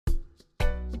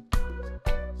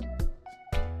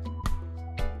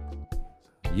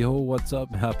Yo, what's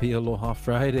up? Happy Aloha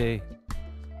Friday.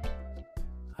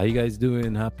 How you guys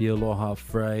doing? Happy Aloha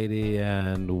Friday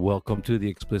and welcome to the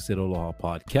Explicit Aloha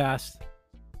podcast.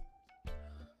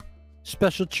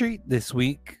 Special treat this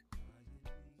week.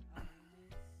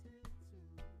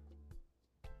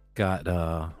 Got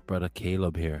brother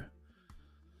Caleb here.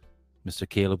 Mr.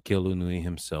 Caleb Keolanui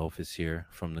himself is here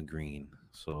from the green.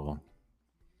 So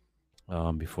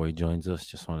before he joins us,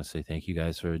 just want to say thank you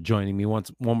guys for joining me one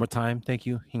more time. Thank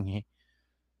you.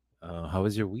 How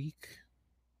was your week?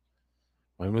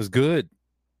 Mine was good.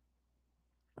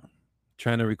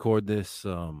 Trying to record this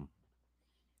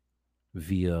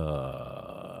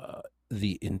via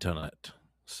the internet.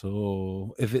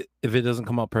 So if it doesn't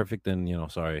come out perfect, then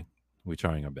sorry, we're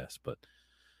trying our best. But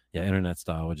yeah, internet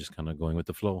style, we're just kind of going with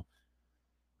the flow.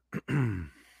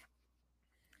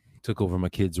 Took over my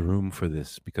kid's room for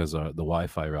this because the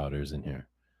Wi-Fi router's in here.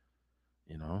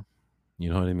 You know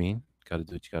what I mean. Got to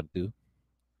do what you got to do.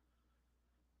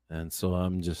 And so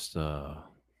I'm just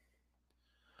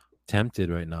tempted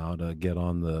right now to get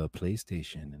on the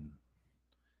PlayStation and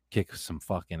kick some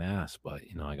fucking ass, but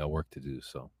I got work to do.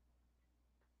 So.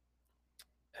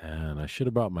 And I should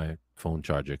have brought my phone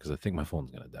charger because I think my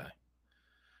phone's gonna die.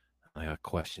 I got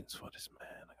questions for this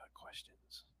man. I got questions.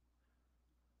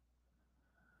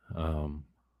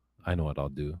 I know what I'll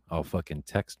do. I'll fucking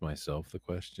text myself the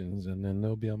questions and then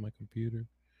they'll be on my computer.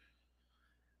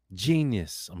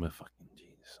 Genius. I'm a fucking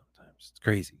genius sometimes. It's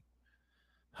crazy.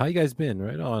 How you guys been?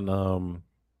 Right on.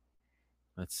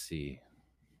 Let's see.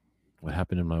 What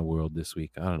happened in my world this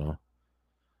week? I don't know.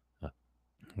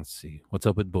 Let's see. What's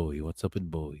up with Bowie? What's up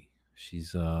with Bowie?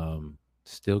 She's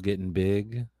still getting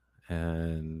big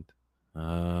and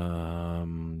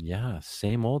yeah,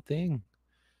 same old thing.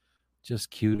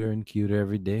 Just cuter and cuter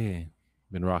every day.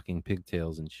 Been rocking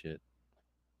pigtails and shit.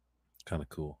 Kind of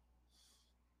cool.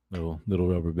 Little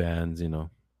rubber bands,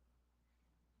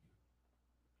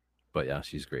 But yeah,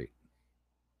 she's great.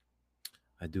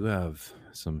 I do have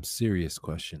some serious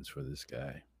questions for this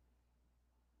guy.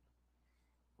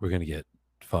 We're gonna get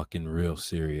fucking real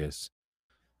serious.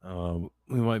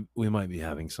 We might be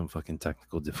having some fucking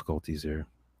technical difficulties here.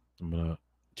 I'm gonna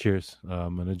cheers.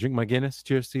 I'm gonna drink my Guinness.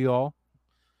 Cheers to you all.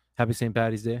 Happy St.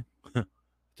 Patty's Day.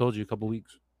 Told you a couple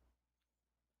weeks.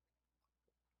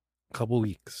 Couple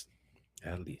weeks,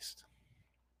 at least.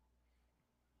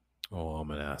 Oh, I'm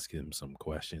gonna ask him some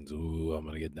questions. Ooh, I'm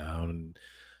gonna get down and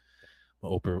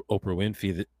Oprah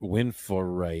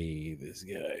Winfrey, this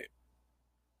guy.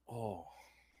 Oh,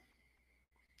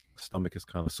 stomach is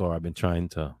kind of sore. I've been trying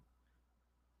to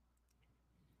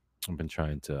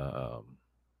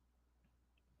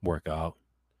work out.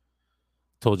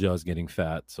 Told you I was getting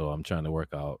fat, so I'm trying to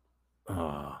work out.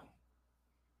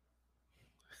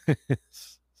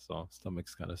 So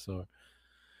stomach's kind of sore.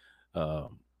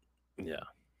 Yeah.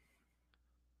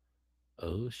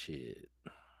 Oh shit.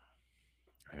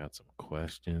 I got some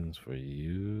questions for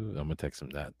you. I'm gonna text him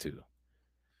that too.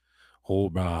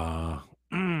 Hobra.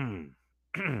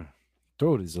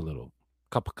 Throat is a little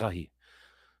kapakahi.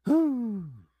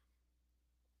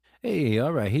 Hey,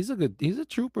 all right. He's a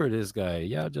trooper, this guy.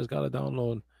 Yeah, I just gotta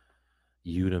download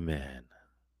Udaman.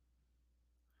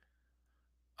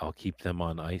 I'll keep them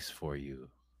on ice for you.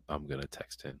 I'm gonna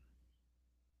text him.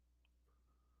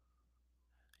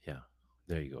 Yeah,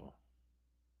 there you go.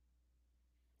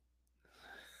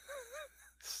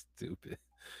 Stupid.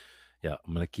 Yeah,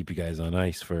 I'm gonna keep you guys on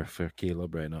ice for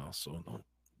Caleb right now. So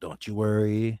don't you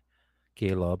worry,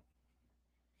 Caleb,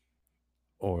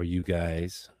 or you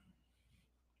guys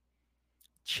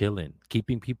chilling,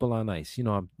 keeping people on ice. It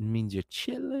means you're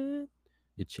chilling.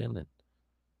 You're chilling.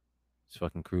 Just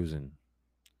fucking cruising.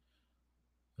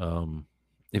 Um,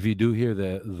 if you do hear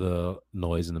the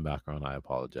noise in the background, I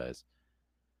apologize.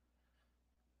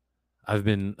 I've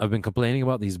been complaining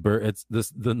about these birds.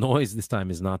 The noise this time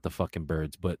is not the fucking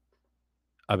birds, but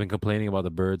I've been complaining about the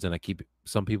birds, and I keep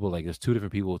some people like there's two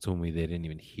different people who told me they didn't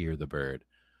even hear the bird.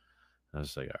 I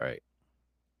was like, all right,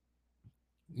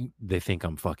 they think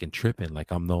I'm fucking tripping, like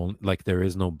like there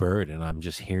is no bird, and I'm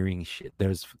just hearing shit.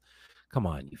 Come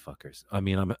on, you fuckers. I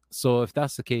mean, so if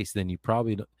that's the case, then you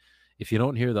probably if you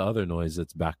don't hear the other noise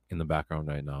that's back in the background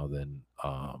right now, then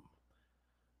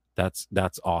that's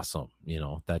awesome.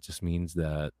 That just means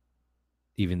that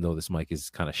even though this mic is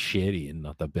kind of shitty and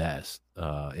not the best,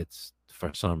 it's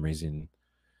for some reason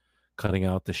cutting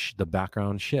out the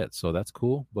background shit. So that's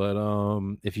cool. But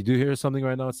if you do hear something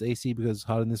right now, it's AC because it's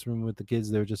hot in this room with the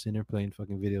kids. They're just in there playing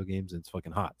fucking video games and it's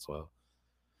fucking hot. So I'll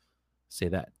say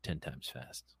that 10 times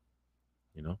fast,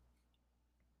 you know?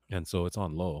 And so it's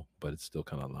on low, but it's still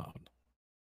kind of loud.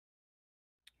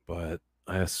 But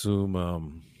I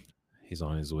assume He's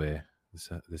on his way.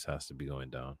 This has to be going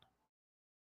down.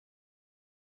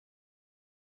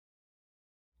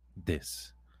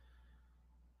 This.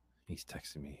 He's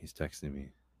texting me. He's texting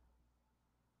me.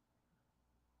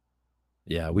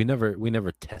 Yeah, we never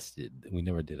tested. We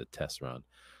never did a test run.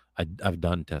 I've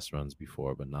done test runs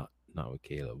before, but not with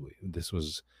Caleb. This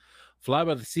was fly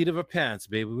by the seat of our pants,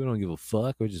 baby. We don't give a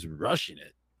fuck. We're just rushing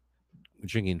it. We're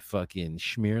drinking fucking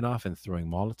Smirnoff and throwing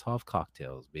Molotov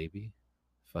cocktails, baby.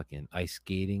 Fucking ice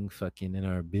skating, fucking in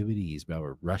our bibbities, bro.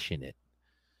 We're rushing it.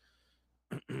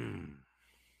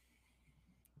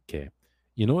 Okay.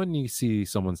 You know when you see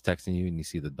someone's texting you and you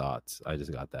see the dots? I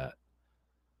just got that.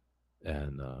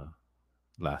 And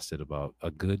lasted about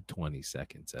a good 20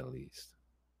 seconds at least.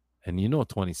 And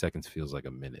 20 seconds feels like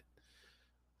a minute.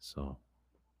 So,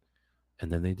 and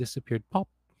then they disappeared. Pop.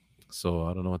 So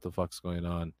I don't know what the fuck's going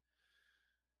on.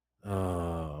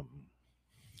 Um,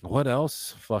 what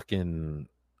else fucking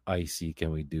icy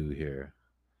can we do here?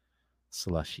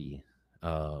 Slushy.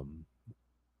 Um,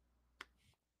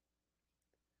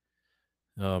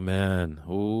 oh man.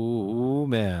 Oh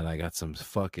man. I got some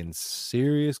fucking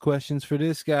serious questions for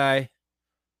this guy.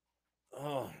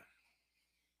 Oh.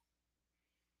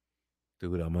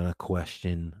 Dude, I'm gonna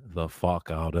question the fuck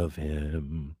out of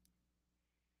him.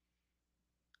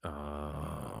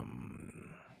 I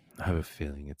have a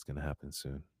feeling it's gonna happen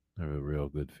soon. I have a real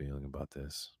good feeling about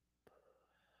this.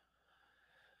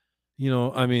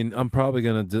 I mean, I'm probably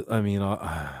gonna.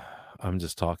 I'm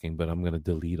just talking, but I'm gonna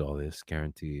delete all this.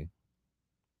 Guarantee you.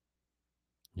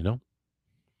 You know.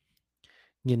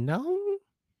 You know.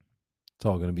 It's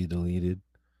all gonna be deleted.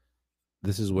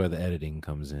 This is where the editing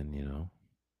comes in.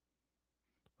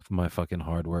 My fucking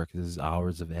hard work. This is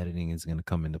hours of editing is gonna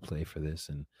come into play for this,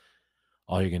 and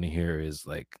all you're gonna hear is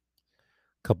like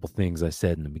a couple things I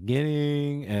said in the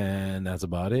beginning, and that's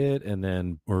about it. And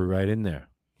then we're right in there.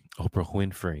 Oprah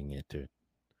Winfreying it, dude.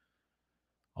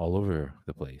 All over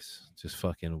the place. Just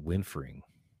fucking Winfreying.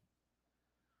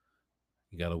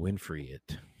 You gotta Winfrey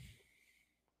it.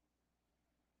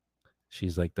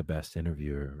 She's like the best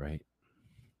interviewer, right?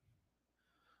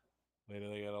 Later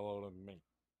they got a load of me.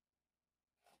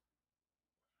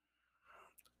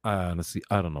 I honestly,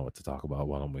 I don't know what to talk about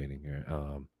while I'm waiting here.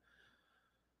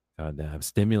 Goddamn,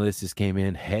 stimulus just came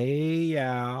in. Hey,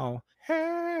 y'all.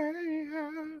 Hey,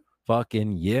 y'all.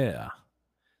 Fucking yeah.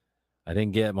 I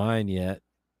didn't get mine yet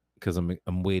because I'm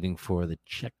waiting for the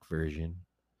check version.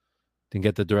 Didn't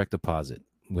get the direct deposit.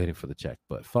 I'm waiting for the check,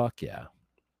 but fuck yeah.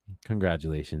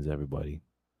 Congratulations, everybody.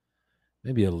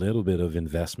 Maybe a little bit of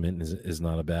investment is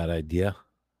not a bad idea.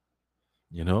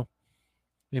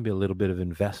 Maybe a little bit of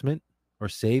investment or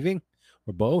saving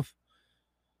or both.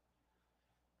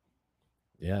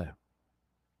 Yeah,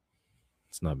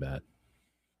 it's not bad.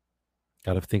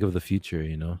 Got to think of the future.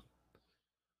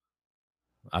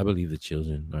 I believe the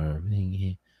children are.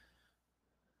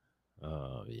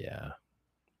 Yeah.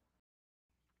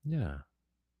 Yeah.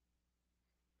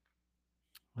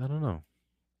 I don't know.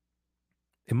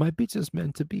 It might be just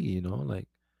meant to be. Like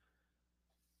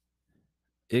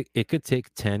it could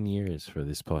take 10 years for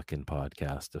this fucking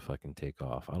podcast to fucking take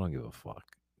off. I don't give a fuck.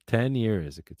 10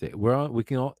 years it could take. We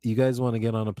can all, you guys want to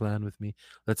get on a plan with me?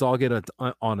 Let's all get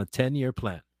on a 10-year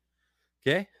plan.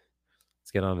 Okay?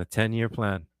 Let's get on a 10-year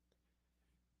plan.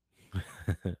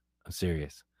 I'm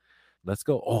serious. Let's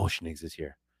go. Oh, Schnigs is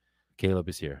here. Caleb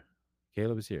is here.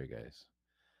 Caleb is here, guys.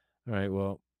 All right.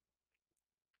 Well,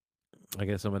 I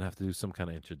guess I'm gonna have to do some kind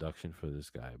of introduction for this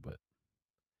guy, but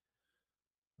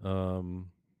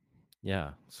um,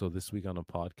 yeah. So this week on a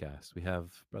podcast, we have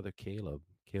brother Caleb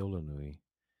Keolanui.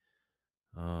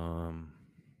 Um,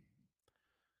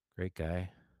 great guy.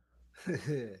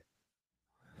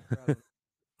 I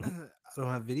don't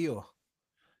have video.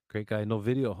 Great guy. No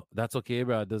video. That's okay,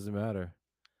 bro. It doesn't matter.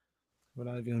 We're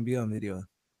not even gonna be on video.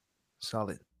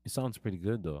 Solid. It sounds pretty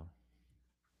good though.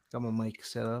 Got my mic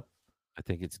set up. I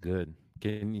think it's good.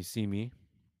 Can you see me?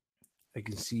 I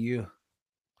can see you.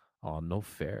 Oh, no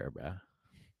fair, bro.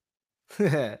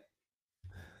 Yeah.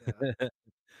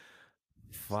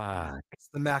 Fuck, It's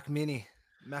the Mac Mini.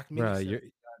 Mac Mini bro. stuff we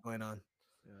got going on.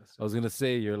 Yeah, I was gonna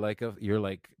say you're like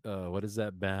what is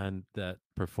that band that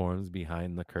performs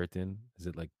behind the curtain? Is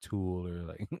it like Tool or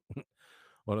like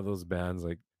one of those bands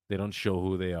like they don't show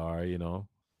who they are?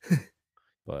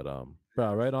 But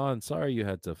bro, right on. Sorry you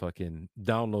had to fucking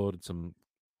download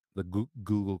the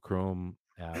Google Chrome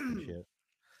app and shit.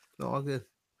 No, all good.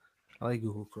 I like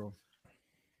Google Chrome.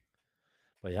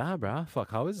 But yeah, bro, fuck.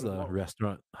 How is Been a the while.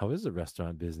 restaurant? How is the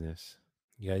restaurant business?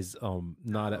 You guys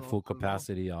not at full I don't know.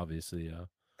 capacity, obviously. Yeah.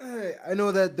 I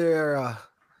know that they're. I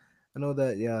know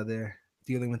that they're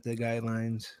dealing with the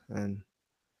guidelines and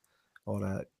all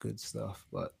that good stuff.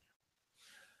 But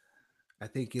I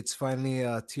think it's finally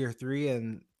tier 3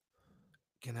 and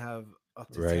can have up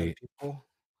to 10 Right. people.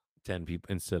 10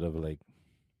 people instead of like,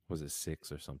 was it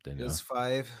six or something? It Yeah. was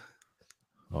 5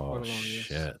 for Oh the longest.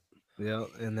 shit. Yeah,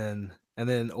 and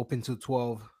then open to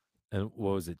 12. And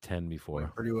what was it, 10 Went before?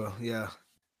 pretty well. Yeah,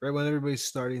 right when everybody's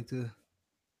starting to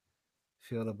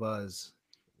feel the buzz,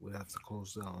 we'd have to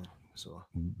close down. So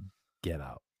Get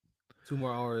out. 2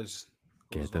 more hours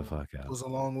Get the fuck out. goes a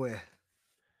long way.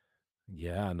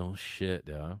 Yeah, no shit,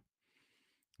 yeah.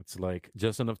 It's like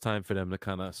just enough time for them to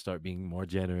kind of start being more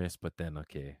generous, but then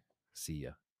okay, see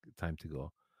ya. Time to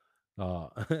go. Uh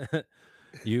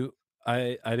you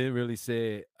I didn't really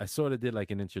say, I sort of did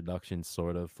like an introduction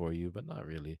sort of for you, but not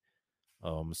really.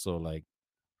 So like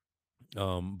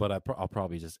but I'll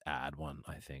probably just add one,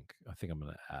 I think I'm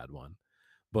going to add one.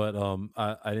 But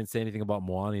I didn't say anything about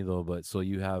Moani though, but so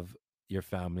you have, your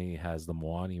family has the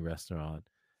Moani restaurant,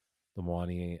 the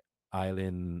Moani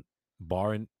Island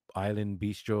Bar and Island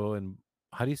Bistro, and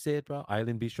how do you say it, bro?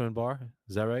 Island Bistro and Bar?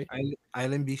 Is that right?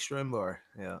 Island Bistro and Bar.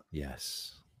 Yeah,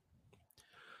 Yes.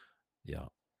 Yeah.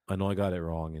 I know I got it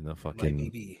wrong in the my fucking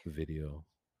BB. video.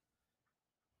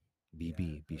 Yeah,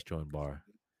 BB Bistro and Bar.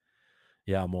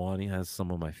 Yeah, Moani has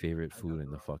some of my favorite I got food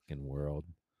in the fucking world.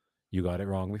 You got it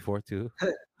wrong before too?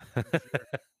 it wrong.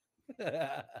 For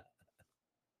sure.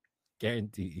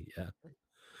 Guarantee. Yeah.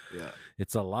 Yeah.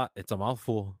 It's a lot. It's a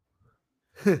mouthful.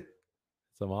 It's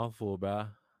a mouthful, bruh.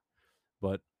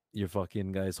 But your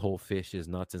fucking guy's whole fish is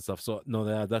nuts and stuff. So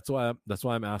no, that's why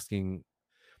I'm asking.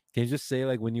 Can you just say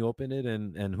like when you open it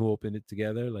and who opened it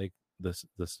together? Like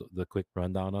the quick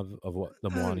rundown of what the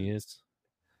Moani is,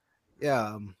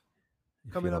 Yeah. if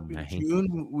you Coming don't up in mind.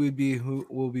 June,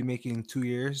 we'll be making 2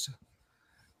 years,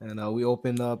 and we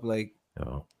opened up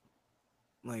Oh.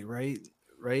 like right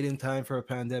in time for a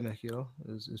pandemic.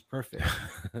 It's perfect.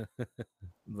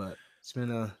 But it's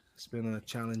been a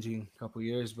challenging couple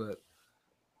years, but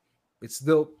it's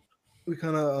dope. We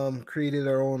kind of created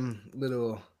our own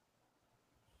little,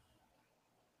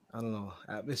 I don't know,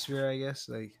 atmosphere, I guess,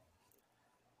 like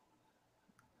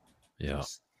Yeah.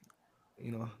 just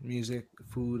music,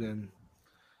 food, and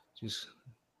just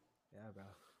yeah, bro.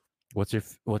 What's your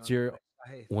Beyond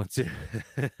the night. what's your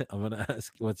I'm gonna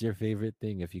ask, what's your favorite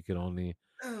thing, if you could only,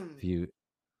 if you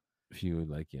if you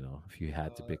like, if you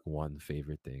had to uh, pick one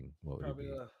favorite thing, what would it probably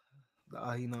be? the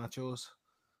ahi nachos.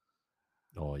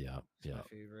 Oh yeah, It's my yeah.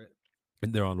 favorite.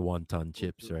 And they're on 1 ton Go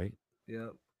chips, to. right?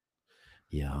 Yep.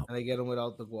 Yeah, And I get them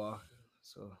without the guac,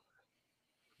 so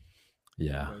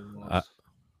yeah. everybody I, knows.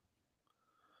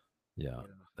 yeah, Yeah.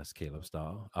 that's So Caleb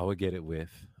style. I would get it with.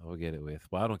 I would get it with.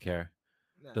 Well, I don't care.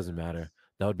 nah, Doesn't it's, matter.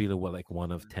 That would be the what, like it's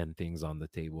one of fine. 10 things on the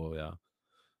table. Yeah.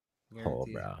 Oh,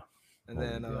 Guarantee. bro. And Oh my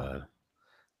then god.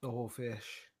 the whole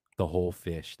fish. The whole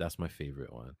fish. That's my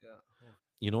favorite one. Yeah. Whole,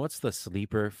 You know what's the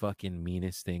sleeper fucking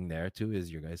meanest thing there too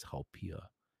is your guys' halpia.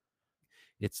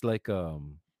 It's like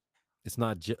it's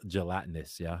not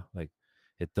gelatinous. Yeah, like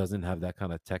it doesn't have that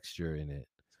kind of texture in it.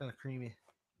 it's kind of creamy.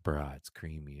 Bruh, it's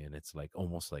creamy and it's like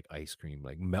almost like ice cream.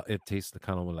 Like it tastes the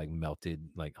kind of like melted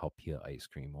like halpia ice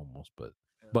cream almost, Yeah.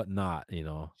 but not. Chef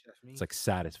It's meat. like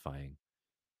satisfying.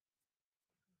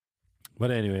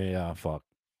 But anyway, yeah, fuck.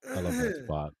 I love that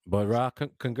spot. But Yeah.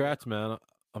 congrats, man.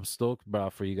 I'm stoked, bro,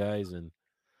 for you guys, and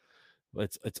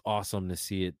it's awesome to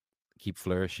see it keep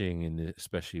flourishing, and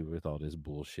especially with all this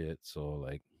bullshit. So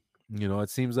like, it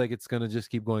seems like it's gonna just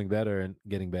keep going better and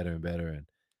getting better and better. And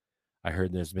I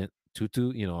heard there's been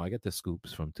Tutu. I get the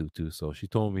scoops from Tutu, so she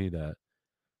told me that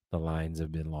the lines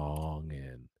have been long,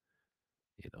 and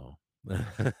you know,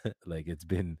 like it's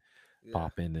been Yeah.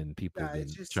 popping, and people Yeah. been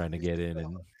trying to get in,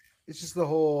 and It's just the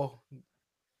whole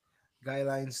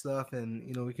guideline stuff,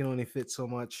 and we can only fit so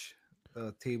much.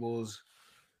 Tables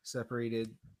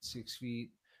separated 6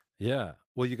 feet. yeah.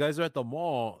 Well, you guys are at the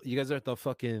mall. You guys are at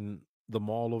the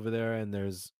mall over there, and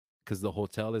there's, because the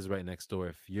hotel is right next door.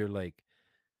 If you're like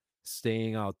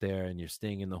staying out there and you're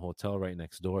staying in the hotel right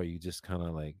next door, you just kind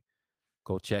of like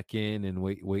go check in and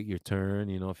wait your turn.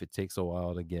 If it takes a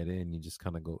while to get in, you just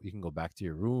kind of go. You can go back to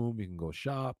your room. You can go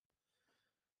shop,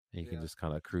 and you can Yeah. just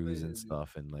kind of That's what I cruise and need to do.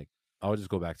 stuff. And like, I would just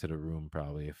go back to the room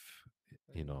probably, if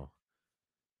you Okay. know,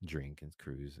 drink and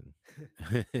cruise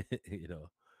and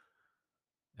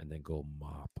and then go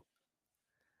mop,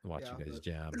 watch Yeah, you guys but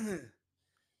jam.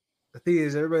 the thing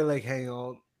is, everybody like hang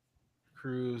out,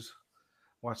 cruise,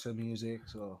 watch the music.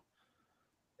 So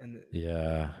and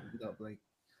Yeah, end up like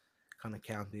kind of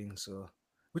camping. So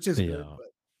which is good, yeah.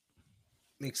 but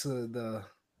makes the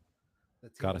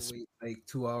Gotta, table wait like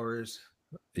 2 hours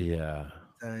yeah,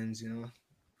 times.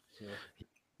 So,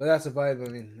 but that's a vibe.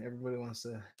 I mean, everybody wants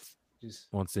to. Just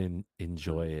Once in,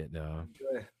 enjoy it.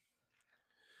 enjoy.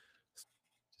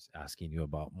 Just asking you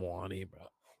about Moani, bro.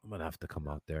 I'm gonna have to come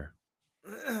out there.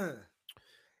 Gonna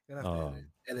have to Um,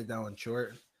 edit that one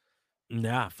short.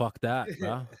 nah, fuck that,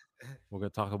 bro. We're gonna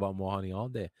talk about Mohani all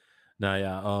day. Now,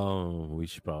 yeah, we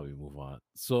should probably move on.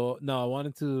 So, no, I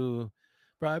wanted to,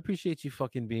 bro. I appreciate you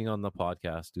fucking being on the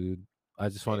podcast, dude. I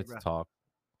just Hey, wanted to bro, talk,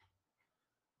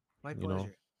 my you know,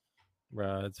 pleasure.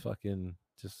 bro. It's fucking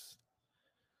just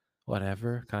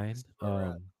whatever This kind. is where we're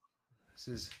at. This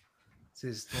is this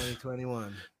is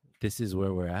 2021. This is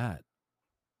where we're at.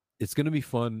 It's gonna be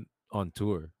fun on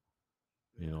tour.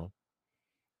 You Yeah, know,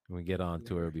 when we get on if we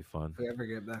tour, ever it'll be fun. if we ever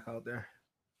get back out there.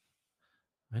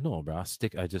 I know, bro.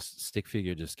 Stick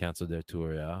figure just canceled their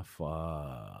tour. Yeah,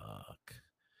 fuck.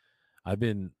 I've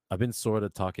been sort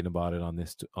of talking about it on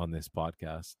this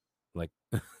podcast, like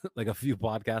like a few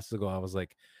podcasts ago. I was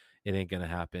like, it ain't gonna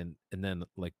happen, and then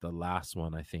like the last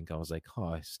one, I think I was like,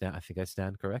 oh, I think I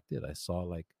stand corrected. I saw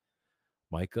like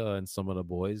Micah and some of the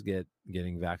boys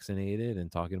getting vaccinated and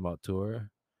talking about tour.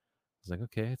 I was like,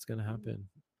 okay, it's gonna happen,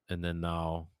 and then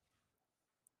now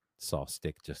saw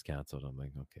Stick just canceled. I'm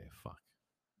like, okay, fuck.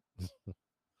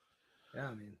 Yeah,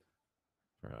 I mean,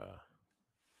 Bruh.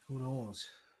 who knows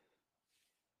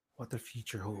what the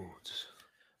future holds?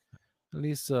 At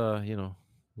least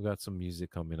we got some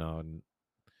music coming out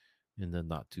in the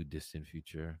not too distant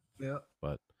future. Yeah,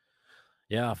 But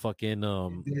yeah, fucking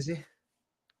busy.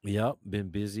 yep, been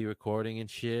busy recording and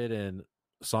shit and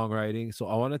songwriting. So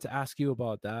I wanted to ask you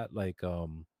about that. Like I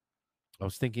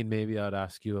was thinking maybe I'd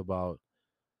ask you about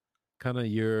kind of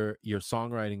your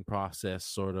songwriting process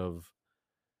sort of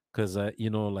cuz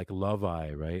like Love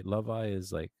Eye, right? Love Eye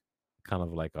is like kind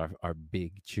of like our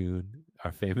big tune,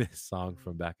 our famous song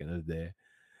from back in the day.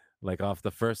 Like off the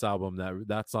first album,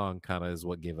 that song kind of is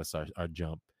what gave us our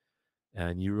jump.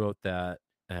 And you wrote that,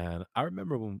 and I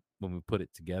remember when we put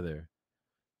it together,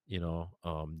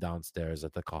 downstairs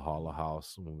at the Kahala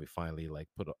house when we finally like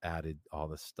added all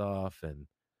the stuff, and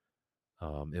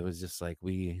it was just like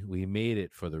we made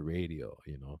it for the radio.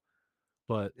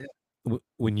 But Yeah,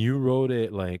 when you wrote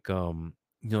it, like it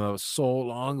was so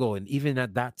long ago, and even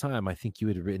at that time, I think you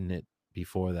had written it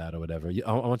before that or whatever.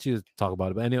 I want you to talk about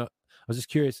it, but anyway, I was just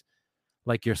curious,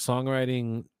 like your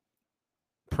songwriting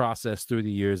process through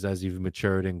the years as you've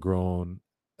matured and grown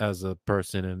as a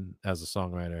person and as a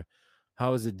songwriter.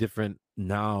 How is it different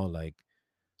now, like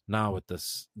now with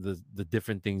the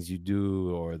different things you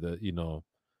do, or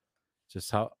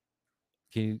just how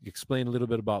can you explain a little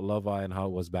bit about Love Eye and how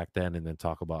it was back then, and then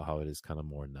talk about how it is kind of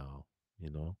more now?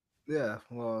 yeah.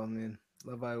 Well, I mean,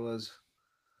 Love I was.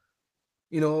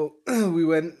 We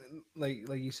went like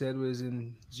you said was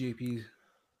in JP's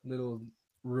little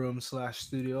room slash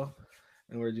studio,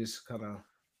 and we're just kind of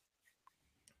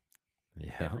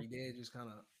Yeah. every day just kind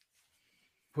of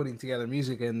putting together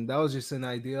music, and that was just an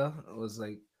idea. It was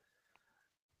like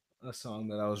a song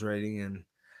that I was writing, and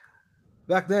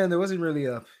back then there wasn't really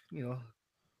a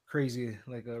crazy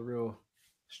like a real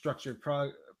structured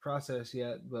process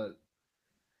yet, but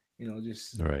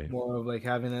just Right. more of like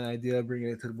having an idea, bringing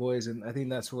it to the boys, and I think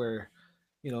that's where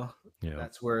you know Yeah.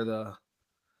 that's where the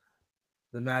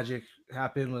magic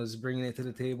happened, was bringing it to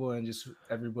the table and just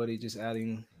everybody just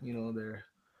adding their little Yeah.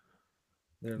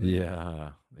 their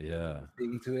little Yeah.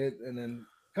 thing to it, and then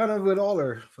kind of with all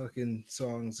our fucking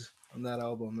songs on that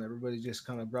album, everybody just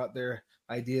kind of brought their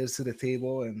ideas to the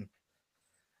table, and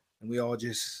we all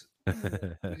just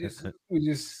we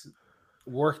just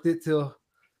worked it till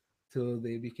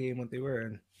they became what they were,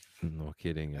 and No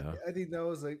kidding. I, Yeah. th- I think that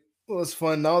was like well, it's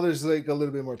fun. Now there's like a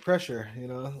little bit more pressure,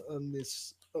 on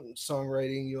this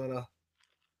songwriting.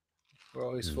 We're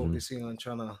always Hmm. focusing on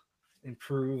trying to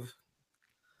improve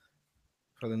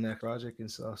for the next project and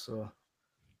stuff. So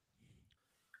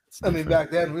It's I mean, different.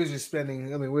 back then we was just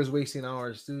spending. I mean, we was wasting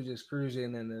hours too, just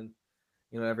cruising, and then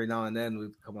every now and then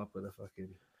we'd come up with a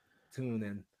fucking tune,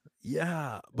 and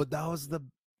Yeah, but those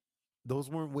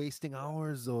weren't wasting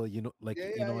hours, or like yeah,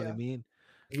 you yeah, know what I yeah. mean?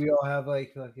 We all have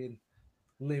like fucking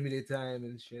limited time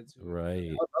and shit. So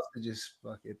Right. I'd love to just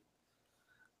fucking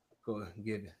go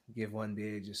give one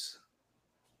day, just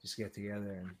get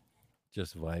together and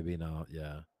Just vibing out.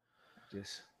 Yeah.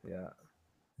 just yeah.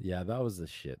 Yeah, that was the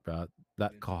shit, bro.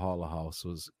 That Kahala house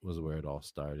was where it all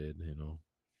started.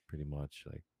 Pretty much.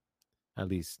 Like at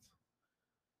least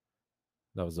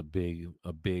that was a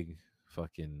big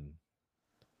fucking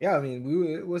Yeah, I mean,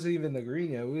 it wasn't even the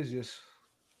green yet. We was just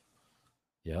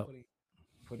yep. putting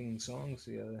putting songs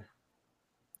together.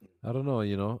 I don't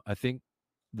know. I think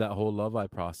that whole Love Eye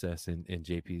process in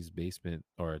JP's basement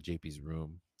or JP's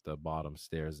room, the bottom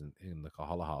stairs in the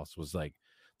Kahala house was like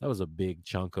that was a big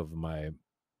chunk of my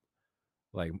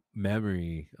like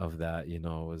memory of that,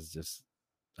 was just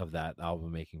of that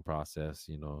album making process,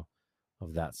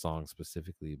 of that song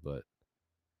specifically. But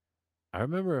I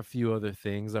remember a few other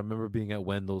things. I remember being at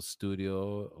Wendell's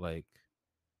studio, like,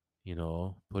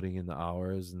 putting in the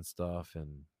hours and stuff.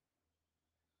 And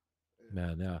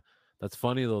man, yeah. That's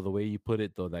funny though, the way you put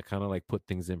it though, that kind of like put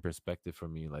things in perspective for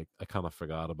me. Like I kind of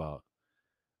forgot about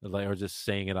like or just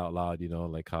saying it out loud,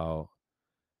 like how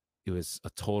it was a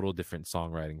total different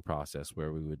songwriting process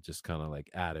where we would just kind of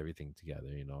like add everything together.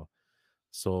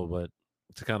 So, but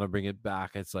to kind of bring it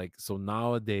back, it's like, so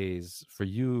nowadays for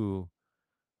you,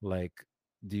 like,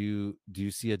 do you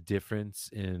see a difference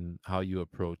in how you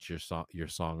approach your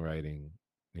songwriting,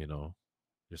 you know,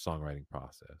 your songwriting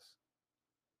process?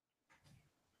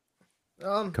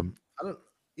 Um, Com- I don't.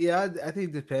 Yeah, I think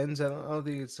it depends. I don't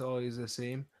think it's always the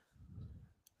same.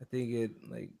 I think it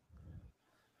like.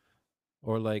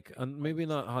 or like, and maybe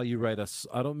not how you write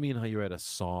I don't mean how you write a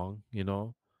song,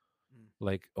 Mm.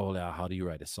 like, oh yeah, how do you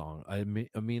write a song? I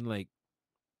mean like,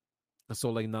 so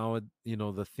like now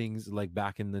the things like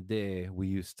back in the day we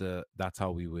used to, that's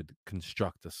how we would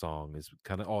construct a song, is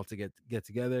kind of all to get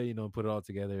together, put it all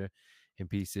together in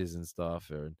pieces and stuff.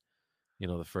 Or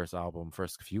the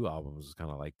first few albums was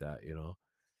kind of like that,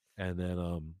 and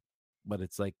then but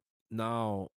it's like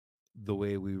now the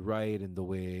way we write and the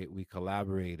way we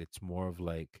collaborate, it's more of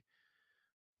like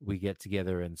we get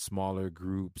together in smaller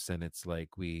groups, and it's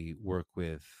like we work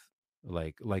with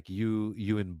like you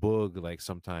and Boog, like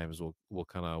sometimes we'll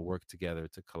kind of work together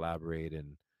to collaborate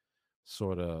and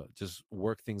sort of just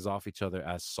work things off each other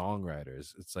as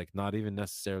songwriters. It's like not even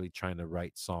necessarily trying to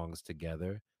write songs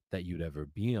together that you'd ever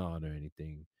be on or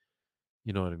anything.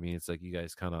 You know what I mean? It's like you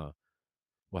guys kind of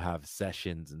will have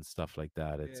sessions and stuff like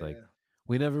that. It's like Yeah,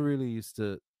 we never really used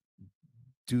to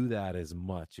do that as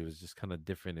much. It was just kind of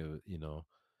different,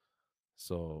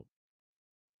 so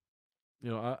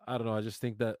I don't know. I just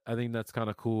think that's kind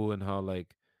of cool, and how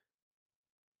like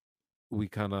we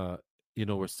kind of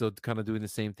we're still kind of doing the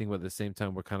same thing, but at the same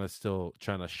time we're kind of still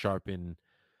trying to sharpen,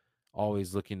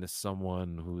 always looking to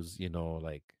someone who's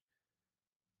like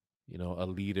a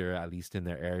leader, at least in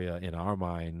their area, in our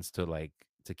minds, to like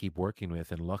to keep working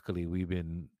with. And luckily we've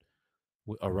been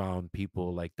around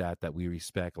people like that we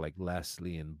respect, like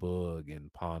Leslie and Boog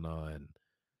and Pana, and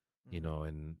mm.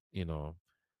 and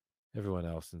everyone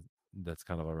else that's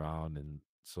kind of around. And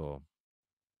so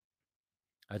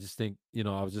I just think,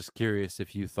 I was just curious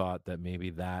if you thought that maybe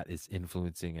that is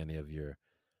influencing any of your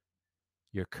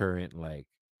current, like,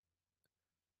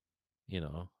 you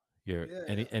know, your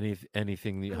Yeah,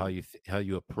 anything how how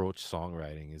you approach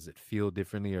songwriting. Is it feel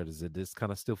differently, or does it just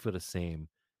kind of still feel the same,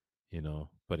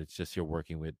 but it's just you're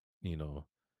working with, you know,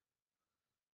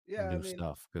 yeah. I new mean,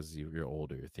 stuff because you're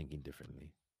older, you're thinking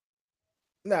differently.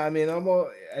 no, I mean, I'm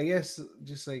all. I guess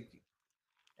just like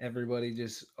everybody,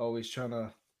 just always trying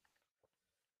to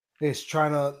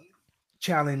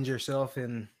challenge yourself,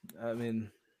 and I mean,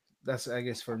 that's I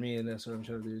guess for me, and that's what I'm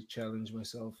trying to do, is challenge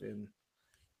myself in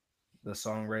the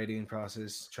songwriting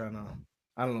process, trying to,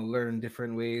 I don't know, learn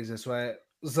different ways. That's why I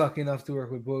was lucky enough to work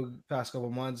with Boog past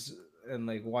couple months and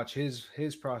like watch his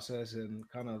process, and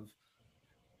kind of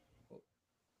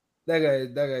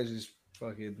that guy's just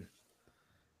fucking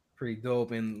pretty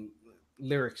dope, and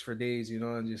lyrics for days,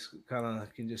 and just kind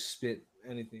of can just spit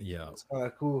anything. Yeah. It's kind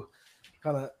of cool.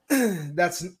 Kind of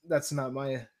that's not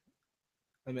my.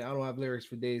 I mean, I don't have lyrics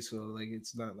for days, so like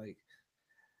it's not like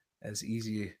as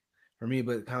easy for me.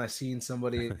 But kind of seeing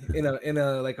somebody in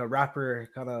a like a rapper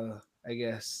kind of, I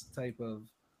guess, type of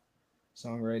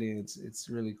songwriting, it's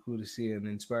really cool to see and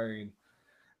inspiring,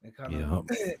 and kind of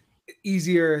Yeah.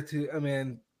 easier to. I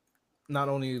mean, not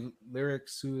only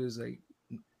lyrics too, is like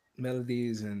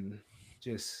melodies and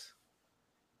just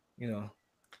you know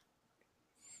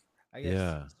I guess,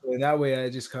 Yeah. so in that way I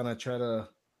just kind of try to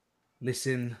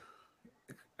listen.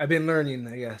 I've been learning,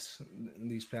 I guess, in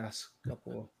these past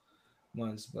couple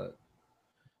months, but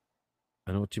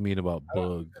I know what you mean about I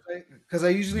don't, Bug. because I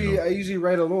usually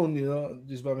write alone,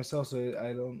 just by myself, so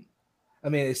I don't. I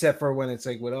mean, except for when it's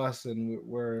like with us and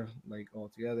we're like all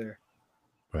together,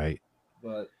 Right.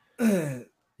 but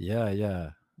Yeah,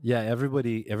 yeah. Yeah,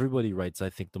 everybody writes, I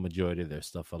think, the majority of their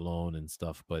stuff alone and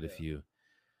stuff, but if yeah, you it's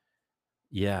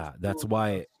yeah, that's cool.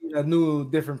 why. Seeing a new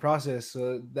different process,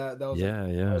 so that was like Yeah,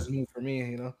 that yeah. was new for me,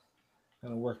 kind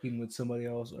of working with somebody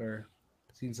else or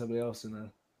seeing somebody else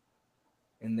in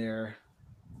their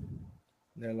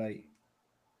light.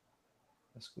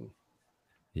 That's cool.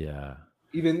 Yeah.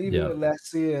 Even Yeah. with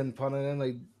Leslie and Pananen,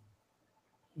 like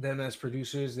them as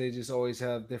producers, they just always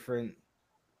have different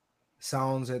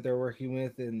sounds that they're working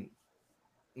with, and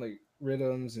like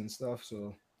rhythms and stuff.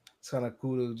 So it's kind of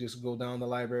cool to just go down the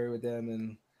library with them,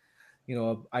 and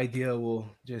an idea will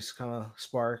just kind of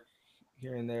spark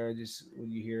here and there. Just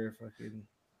when you hear fucking,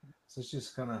 so it's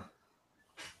just kind of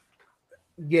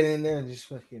get in there and just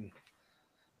fucking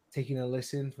taking a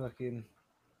listen. Fucking,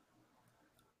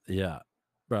 Yeah,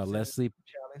 bro. it's a Leslie,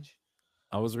 challenge.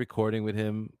 I was recording with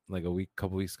him like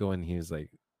couple weeks ago, and he was like,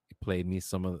 he played me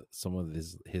some of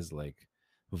his like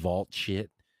vault shit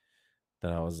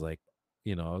that I was like,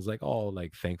 I was like, oh,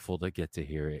 like thankful to get to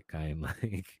hear it, kind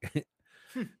like,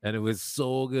 and it was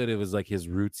so good. It was like his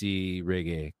rootsy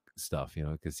reggae stuff,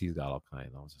 because he's got all kind.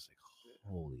 I was just like,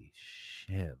 holy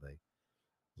shit, like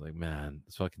man,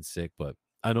 it's fucking sick. But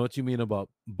I know what you mean about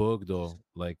Boog Just though,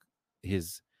 like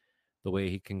his the way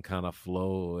he can kind of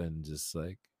flow and just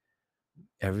like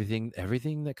everything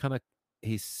that kind of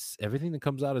he's everything that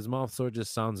comes out his mouth sort of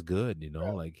just sounds good,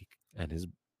 like and his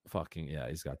fucking yeah,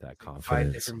 he's got that it's like five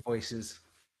confidence. different voices,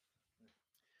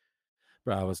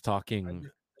 Bro, I was five talking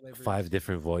different five deliveries.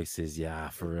 different voices. Yeah,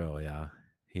 for real. Yeah.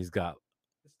 He's got,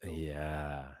 It's dope.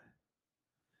 yeah.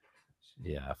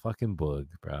 Yeah. Fucking Boog,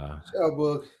 bro. Shout out,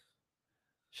 book.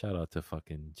 Shout out to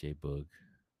fucking J Boog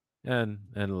and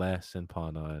Les and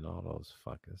Pana and all those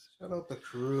fuckers. Shout out the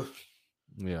crew.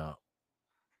 Yeah.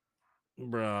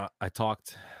 Bruh, I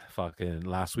talked fucking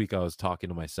last week. I was talking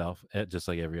to myself, just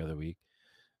like every other week,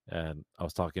 and I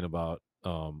was talking about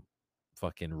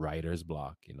fucking writer's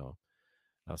block.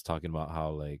 I was talking about how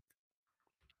like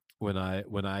when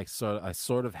I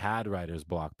sort of had writer's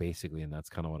block basically, and that's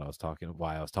kind of what I was talking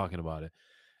why I was talking about it.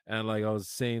 And like I was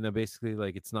saying that basically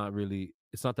like it's not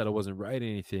that I wasn't writing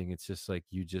anything, it's just like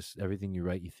you just everything you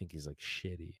write you think is like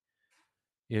shitty.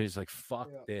 You're just like fuck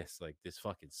Yeah. this, like this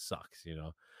fucking sucks.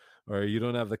 Or you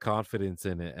don't have the confidence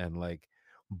in it. And like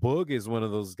Boog is one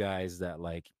of those guys that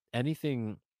like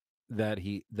anything that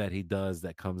he does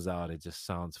that comes out, it just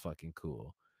sounds fucking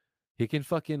cool. He can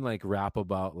fucking like rap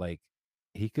about like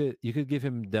you could give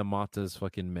him Demata's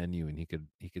fucking menu and he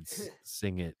could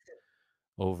sing it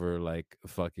over like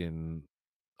fucking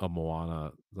a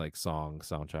Moana like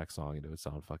soundtrack song, and it would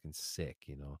sound fucking sick.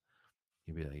 He'd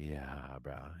be like, yeah,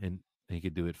 bro. And he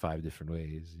could do it five different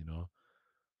ways.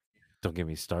 Don't get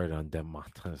me started on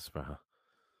Dematas, bro.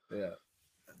 Yeah.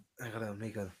 I gotta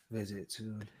make a visit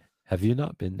soon. Have you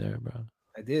not been there, bro?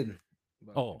 I did,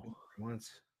 but I've Oh, been there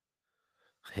once.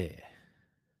 hey,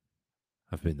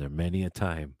 I've been there many a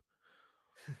time.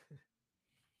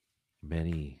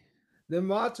 Many. The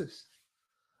Matas.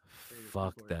 Favorite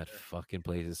Fuck people right that there. fucking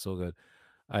place is so good.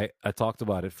 I talked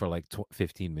about it for like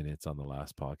 15 minutes on the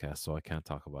last podcast, so I can't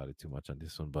talk about it too much on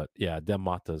this one. But yeah, Dem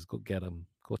Matas, go get them.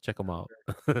 Go check them out.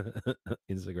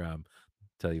 Instagram,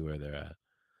 tell you where they're at.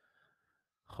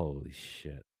 Holy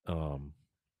shit.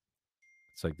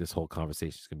 It's like this whole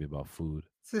conversation is gonna be about food.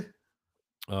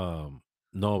 Um,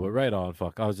 no, but right on.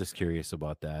 Fuck, I was just curious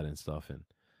about that and stuff, and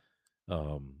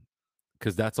um,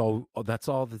 because that's all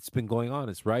that's been going on.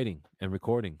 It's writing and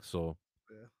recording. So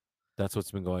Yeah. that's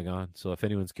what's been going on. So if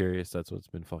anyone's curious, that's what's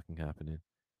been fucking happening.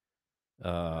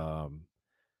 Yeah. Um,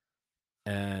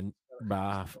 and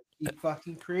bah, Keep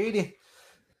fucking creating.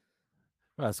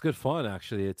 it's good fun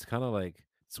actually. It's kind of like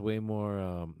it's way more. I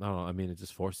don't know. I mean, it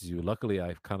just forces you. Luckily,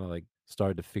 I've kind of like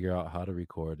started to figure out how to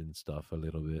record and stuff a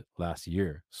little bit last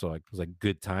year. So like, it was like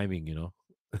good timing. Yeah.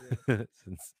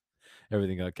 Since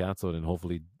everything got canceled, and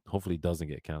hopefully doesn't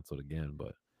get canceled again.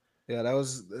 But Yeah,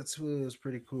 that's what was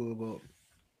pretty cool about.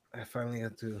 I finally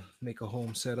had to make a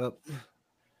home setup.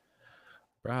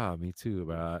 brah, me too,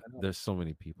 brah. I know. There's so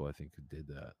many people I think who did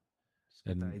that. Just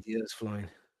get the And ideas flowing.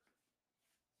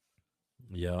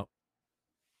 yeah,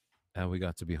 and we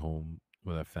got to be home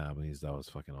with our families. That was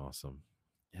fucking awesome.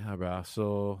 Yeah, bro.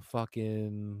 So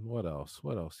fucking what else?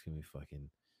 What else can we fucking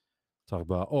talk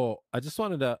about? Oh, I just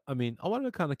wanted to. I mean, I wanted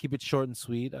to kind of keep it short and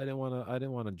sweet. I didn't want to. I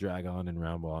didn't want to drag on and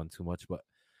ramble on too much. But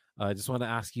I just want to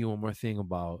ask you one more thing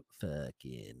about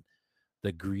fucking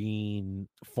the green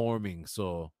forming.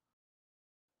 So,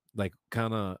 like,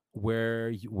 kind of where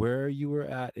you were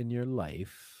at in your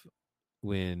life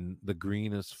when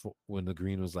when the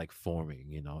green was like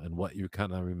forming, and what you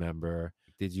kind of remember.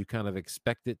 Did you kind of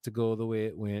expect it to go the way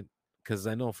it went? Because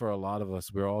I know for a lot of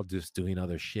us, we're all just doing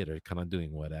other shit or kind of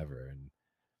doing whatever, and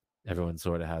everyone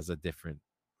sort of has a different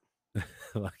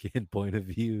like in point of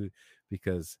view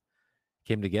because it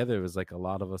came together. It was like a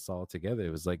lot of us all together. It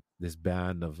was like this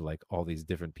band of like all these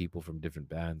different people from different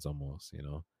bands almost.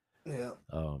 Yeah.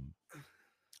 Um,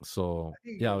 so I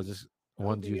think yeah, I was just I don't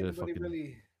wanted think you to anybody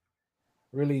fucking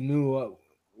really knew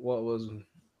what was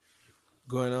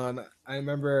going on. I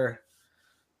remember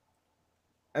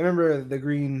the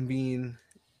green being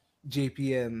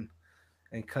JPM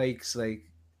and Kikes like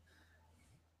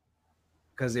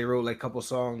because they wrote like a couple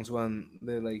songs when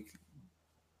they like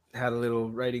had a little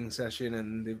writing session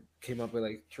and they came up with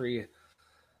like three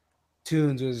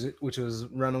tunes was which was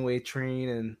Runaway Train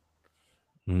and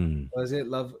Mm. was it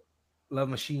Love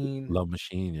Machine. Love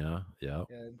Machine, yeah. Yeah.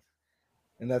 Yeah,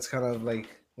 and that's kind of like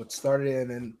what started it. And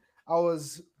then I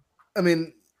was, I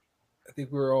mean, I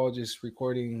think we were all just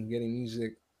recording and getting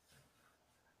music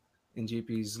in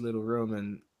JP's little room.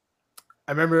 And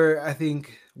I remember, I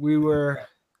think we were,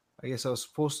 I guess I was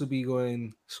supposed to be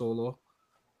going solo,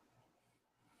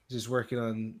 just working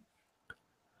on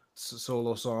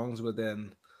solo songs. But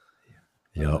then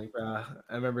I was Yep. like, bruh,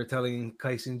 I remember telling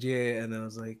Kyson J, and I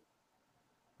was like,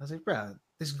 bruh,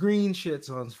 this green shit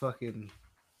sounds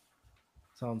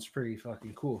pretty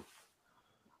fucking cool.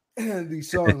 And these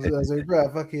songs, I was like,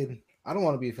 bruh, fucking, I don't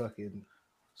want to be fucking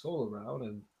solo, bro. I want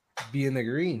to be in the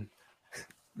green.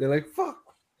 They're like, fuck.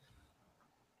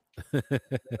 They're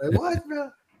like, what, bro?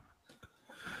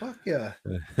 Fuck yeah.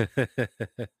 I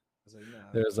was like,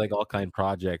 nah, There's bro. like all kind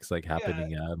projects like Yeah,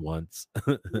 happening at once.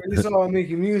 we just all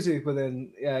making music, but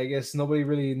then yeah, I guess nobody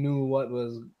really knew what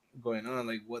was going on,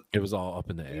 like what It was all up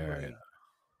in the air. Yeah. labeling.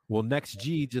 Well, Next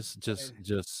G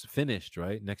just finished,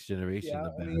 right? Next Generation, Yeah,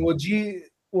 the I mean, band.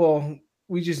 well,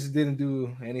 we just didn't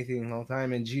do anything all the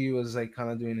time, and G was like kind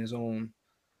of doing his own.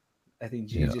 I think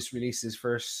G Yeah. just released his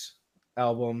first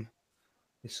album,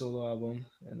 his solo album,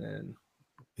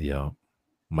 Yeah.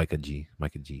 Micah G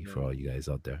and for then all you guys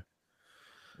out there.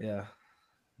 yeah,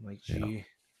 Mike Yeah. G,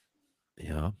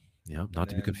 Yeah. Yeah. and Not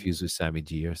to be then confused with Sammy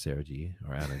G or Sarah G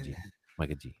or Anna G.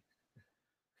 Micah G.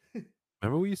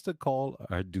 Remember we used to call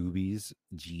our doobies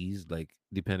G's, like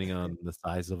depending on the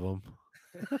size of them.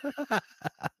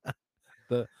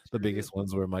 The sure did. biggest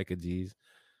ones were Micah G's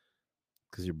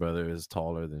because your brother is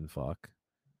taller than fuck.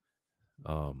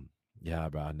 Um, yeah,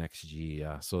 bro. Next G,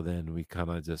 yeah. So then we kind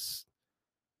of just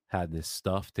had this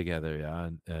stuff together, yeah,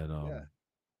 and Yeah,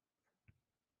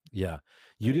 yeah.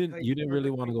 I mean, Kite You didn't really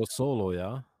perfect want to go example. solo,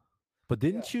 yeah, but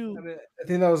Yeah, didn't I you? mean, I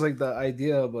think that was like the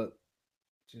idea, but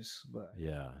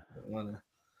Yeah. I didn't wanna.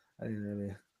 I didn't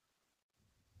really.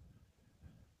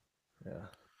 Yeah.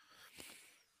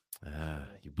 So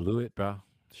You blew it, bro.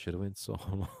 Should have went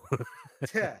solo.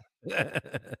 yeah,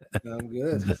 I'm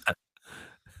good.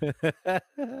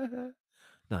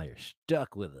 Now you're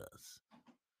stuck with us.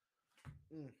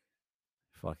 Mm.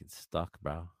 Fucking stuck,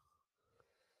 bro.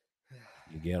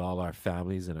 You get all our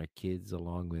families and our kids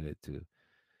along with it too.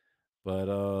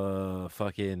 But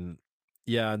fucking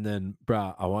yeah, and then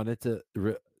bro, I wanted to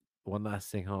one last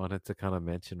thing I wanted to kind of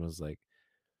mention was like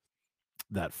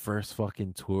that first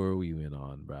fucking tour we went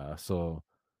on, bro. So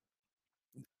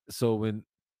when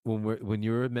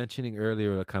you were mentioning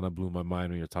earlier, it kind of blew my mind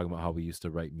when you're talking about how we used to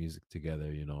write music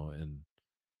together, you know, and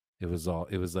it was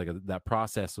like that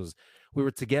process was we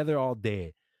were together all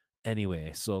day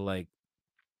anyway. So like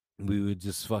we would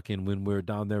just fucking when we were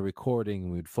down there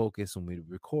recording, we'd focus and we'd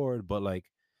record, but like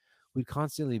we'd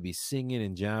constantly be singing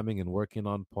and jamming and working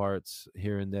on parts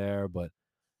here and there, but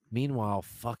meanwhile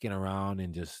fucking around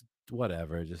and just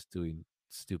whatever, just doing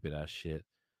stupid ass shit,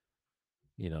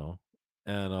 you know.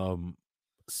 And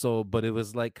so but it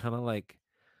was like kind of like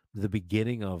the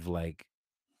beginning of like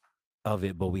of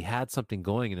it, but we had something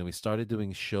going and then we started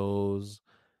doing shows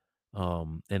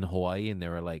in Hawaii and they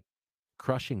were like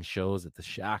crushing shows at the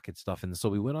shack and stuff. And so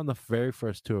we went on the very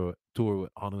first tour with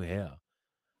Anuhea.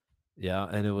 Yeah,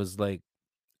 and it was like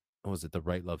what was it, the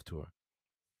Right Love tour?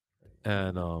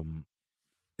 And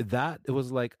that it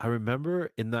was like I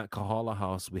remember in that Kahala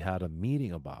house we had a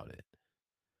meeting about it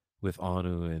with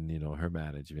Anu and you know her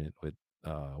management with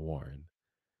Warren.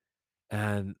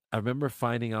 And I remember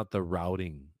finding out the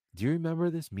routing. Do you remember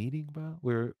this meeting, bro?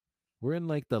 We're in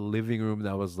like the living room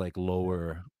that was like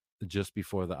lower just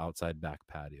before the outside back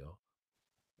patio.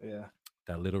 Yeah.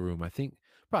 That little room. I think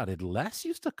bro, did Les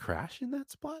used to crash in that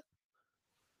spot?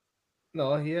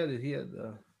 No, he had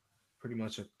pretty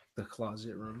much the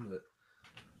closet room, but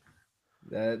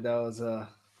that was I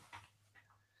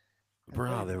Bro,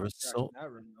 probably there never was crashed so in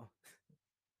that room though.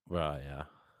 bro, yeah.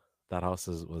 That house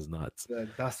was nuts. The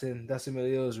Dustin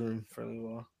Melio's room for a little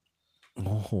while.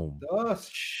 Oh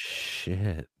Dust.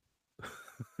 shit.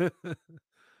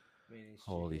 Mayonnaise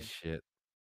Holy chicken. shit.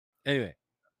 Anyway,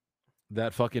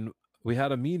 that fucking we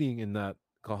had a meeting in that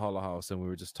Kahala house and we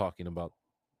were talking about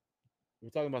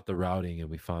the routing and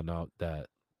we found out that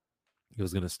it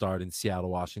was gonna start in Seattle,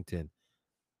 Washington,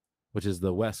 which is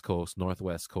the west coast,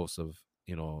 northwest coast of,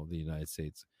 you know, the United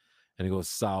States. And it goes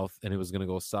south and it was gonna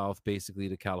go south basically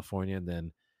to California and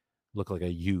then look like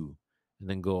a U and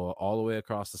then go all the way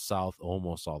across the south,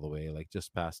 almost all the way, like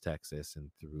just past Texas and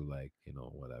through like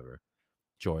whatever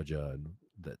Georgia and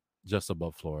that just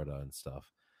above Florida and stuff.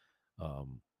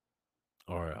 Um,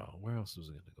 or where else was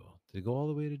it gonna go? Did it go all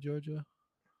the way to Georgia?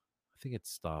 I think it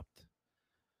stopped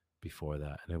before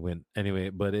that, and it went anyway.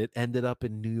 But it ended up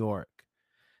in New York,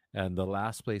 and the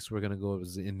last place we're gonna go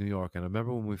was in New York. And I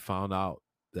remember when we found out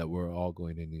that we're all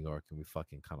going to New York, and we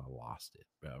fucking kind of lost it,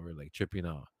 bro. We're like tripping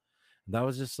out. And that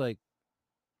was just like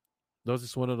that was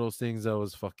just one of those things that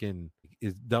was fucking.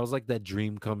 That was like that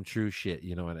dream come true shit,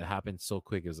 and it happened so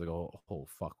quick. It was like, oh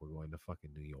fuck, we're going to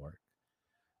fucking New York.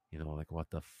 Like what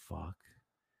the fuck?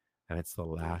 And it's the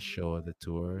last show of the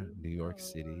tour, New York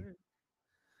City.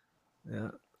 Yeah,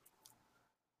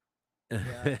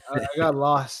 yeah. I got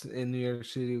lost in New York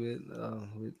City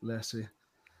with Leslie.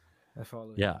 I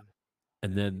followed Yeah, him,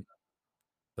 and and then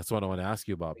that's what I want to ask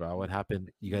you about, bro. What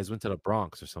happened? You guys went to the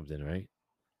Bronx or something, right?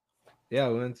 yeah,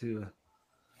 we went to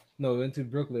no, we went to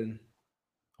Brooklyn,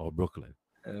 Oh, Brooklyn.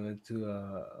 and we went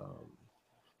to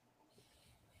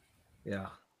yeah.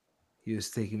 He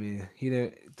was taking me. He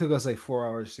didn't. It took us like 4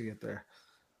 hours to get there.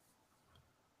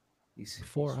 He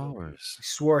 4 hours.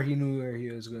 swore he knew where he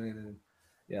was going, and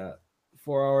yeah,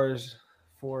 4 hours,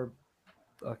 four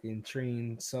fucking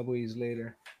train subways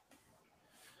later,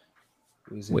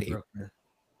 it was in Wait, Brooklyn.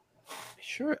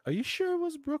 sure? Are you sure it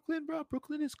was Brooklyn, bro?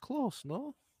 Brooklyn is close,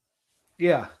 no?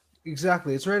 Yeah,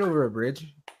 exactly. It's right over a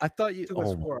bridge. I thought you. Took us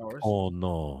Oh my. 4 hours. Oh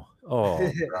no.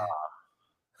 Oh,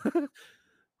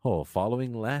 oh,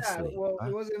 following Yeah, Leslie. well, it Huh?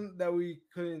 wasn't that we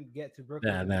couldn't get to Nah,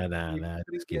 Brooklyn. nah, nah, We nah. Just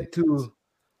couldn't kidding. get to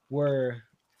where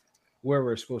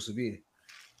we're supposed to be.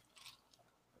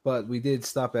 But we did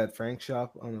stop at Frank's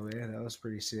shop on the way. That was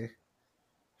pretty sick.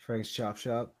 Frank's Chop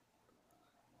Shop.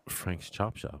 Frank's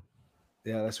Chop Shop.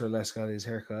 Yeah, that's where Les got his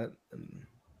haircut, and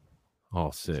Oh,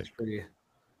 which is sick. pretty.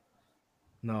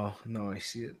 No, no, I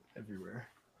see it everywhere.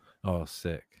 Oh,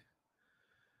 sick,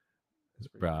 It's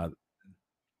pretty bro.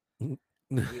 cool.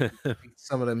 Ate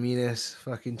some of the meanest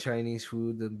fucking Chinese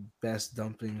food, the best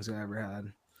dumplings I ever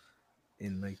had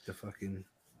in like the fucking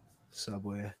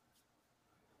subway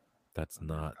That's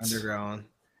nuts. underground,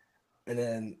 and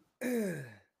then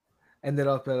ended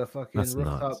up at a fucking That's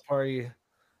rooftop nuts. party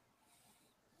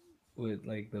with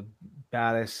like the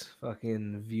baddest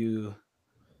fucking view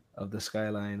of the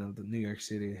skyline of the New York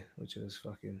City, which was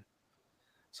fucking.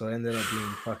 So it ended up being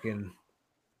fucking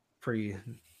pretty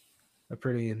a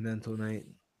pretty mental night.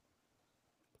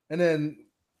 And then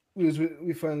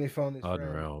we finally found this friend,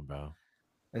 Unreal, bro.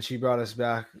 and she brought us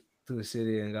back to the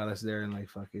city and got us there in like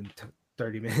fucking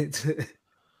 30 minutes.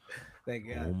 Thank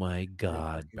Oh God. my To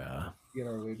god, fucking bro. get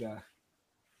our way back.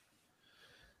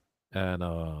 And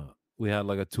we had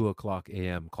like a 2 o'clock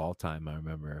a.m. call time. I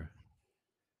remember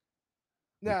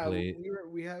we Nah, played.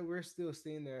 we were still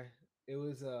staying there. It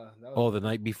was that was Oh, the the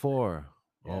night. night before.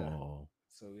 Yeah. Oh,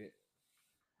 So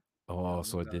oh, that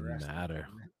so was it our didn't rest matter.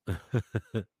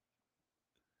 time.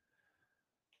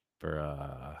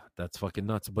 That's fucking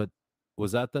nuts. But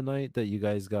was that the night that you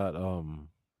guys got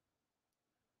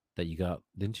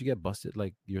didn't you get busted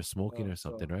like you're smoking Oh, or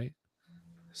something, right?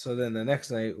 so then the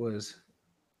next night was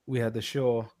we had the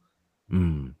show,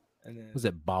 Mm. and Was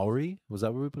then it Bowery? Was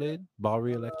that where we played?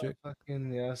 Bowery Electric?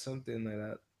 fucking yeah, something like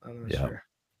that. I'm not Yeah, sure.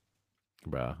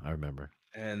 bruh, I remember.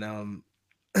 And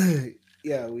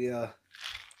yeah, we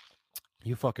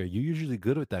You fucker, you usually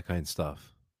good with that kind of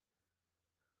stuff.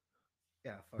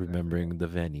 yeah, fuck, I forgot. Remembering the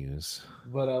venues.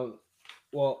 But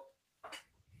well,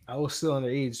 I was still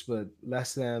underage, but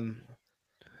less than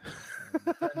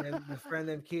the friend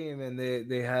them came and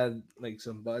they had like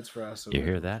some buds for us, so we You went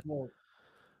hear to go that? smoke.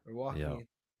 We're Yeah. walking.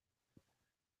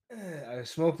 I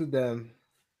smoked with them.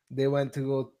 They went to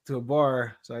go to a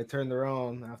bar, so I turned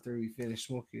around after we finished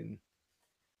smoking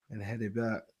and headed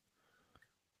back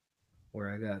where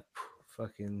I got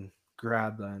fucking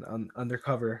grabbed on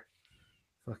undercover.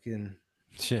 Fucking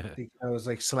Yeah. think I was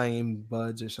like slanging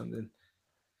buds or something.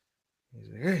 He's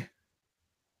like, "Hey,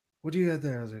 what do you got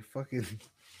there?" I was like, "Fucking."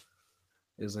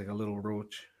 It was like a little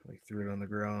roach. Like threw it on the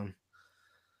ground.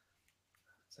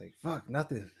 It's like, "Fuck,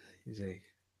 nothing." He's like,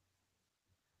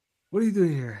 "What are you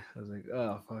doing here?" I was like,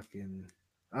 "Oh, fucking."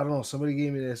 I don't know. Somebody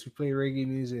gave me this. We play reggae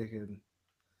music, and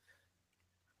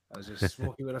I was just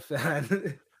smoking with a fan.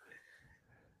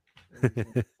 And he's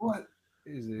like, "What?"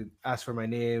 He's like, asked for my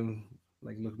name,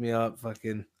 like look me up.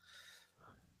 Fucking,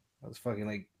 I was fucking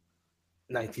like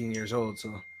 19 years old,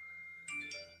 so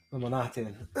I'm not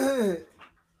in.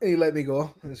 And he let me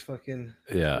go. It was fucking.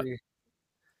 It was Yeah. pretty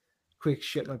quick.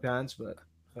 Shit my pants, but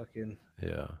fucking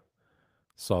Yeah.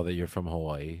 Saw that you're from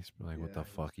Hawaii. He's like, what yeah. the It was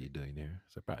fuck are you doing here?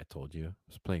 It's like, bro, I told you. I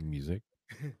was playing music.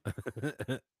 What do you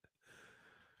put?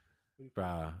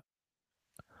 Bruh.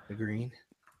 The green.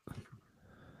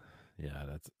 Yeah,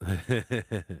 that's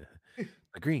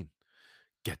the green.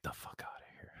 Get the fuck out of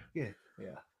here. Yeah,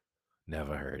 yeah.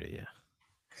 Never heard of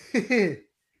you.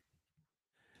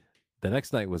 The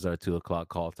next night was our 2 o'clock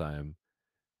call time,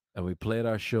 and we played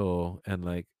our show. And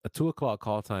like a 2 o'clock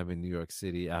call time in New York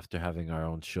City after having our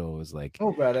own show is like,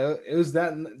 Oh, brother, it was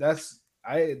that. That's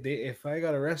if I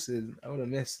got arrested, I would have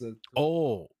missed the 2 o'clock.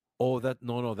 oh, oh, that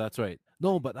no, that's right.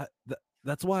 No, but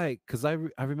that's why, because I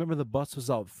remember the bus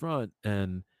was out front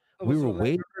and Oh, we but were so like,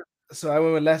 waiting. so I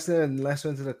went with Leslie, and Les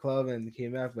went to the club and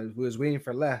came back, but we was waiting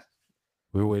for Les.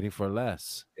 We were waiting for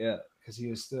Les. Yeah, because he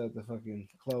was still at the fucking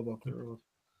club up the road.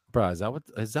 Bruh,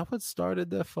 is that what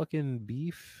started the fucking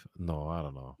beef? No, I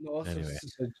don't know. No, also Anyway,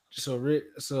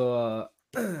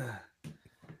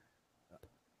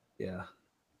 yeah.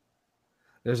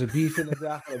 There's a beef in the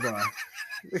back of the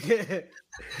bar,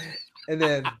 and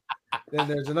then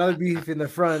there's another beef in the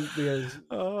front because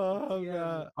oh he has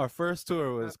god, our first tour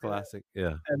a was classic.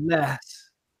 Yeah, Les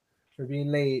for being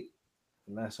late,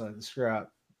 and Les wanted to scrap.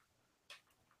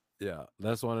 yeah.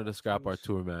 Les wanted to scrap our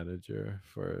tour manager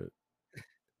for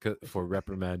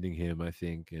reprimanding him, I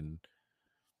think, and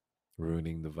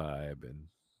ruining the vibe. And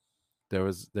it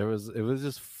was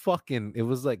just fucking, it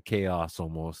was like chaos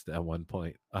almost at one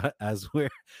point. As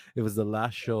it was the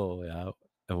last show, yeah,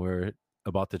 and we're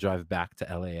about to drive back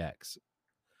to LAX.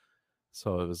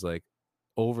 So it was like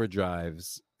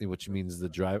overdrives, which means the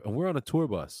drive, and we're on a tour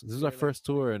bus. This is our Yeah, like first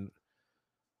tour, and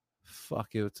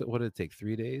fuck it. What did it take?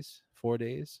 3 days? 4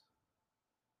 days?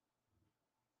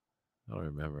 I don't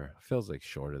remember. It feels like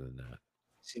shorter than that.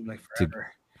 seemed like To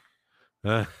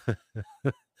forever.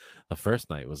 the first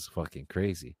night was fucking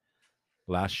crazy.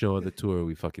 Last show of the tour,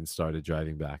 we fucking started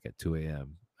driving back at 2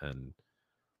 a.m. and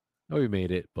we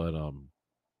made it, but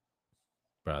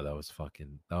bro, that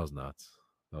was nuts.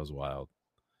 That was wild.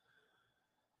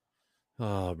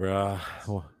 Oh, bro.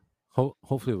 Well,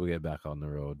 hopefully we'll get back on the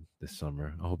road this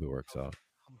summer. I hope it works out.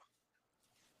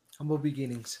 Humble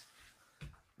beginnings.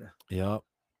 Yeah. Yep.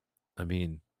 I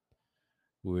mean,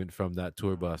 we went from that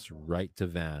tour bus right to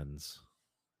Vans.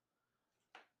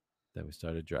 Then we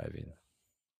started driving.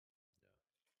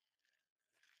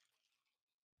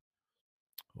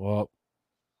 Well,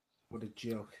 What a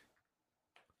joke.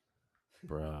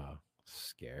 bruh,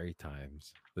 scary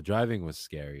times. The driving was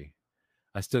scary.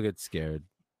 I still get scared,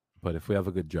 but if we have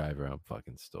a good driver, I'm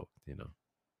fucking stoked. Yeah.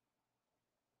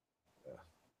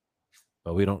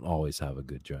 But we don't always have a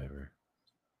good driver.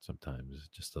 Sometimes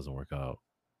it just doesn't work out.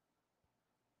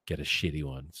 Get a shitty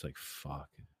one. It's like, fuck.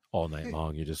 All night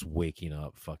long, you're just waking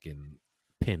up fucking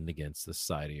pinned against the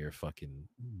side of your fucking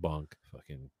bunk,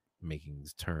 fucking making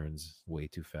these turns way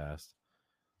too fast.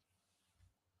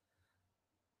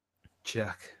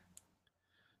 Chuck.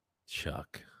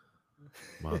 Chuck.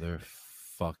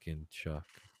 Motherfucking Chuck.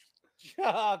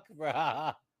 Chuck,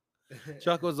 bruh.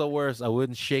 Chuck was the worst. I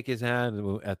wouldn't shake his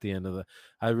hand at the end of the.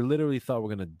 I literally thought we're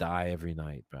gonna die every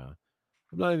night, bro.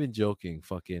 I'm not even joking.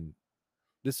 Fucking.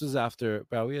 This was after,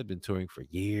 bro. We had been touring for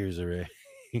years already.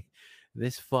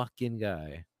 This fucking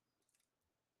guy.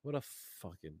 What a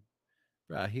fucking,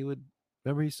 bro. He would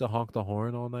remember he used to honk the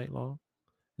horn all night long.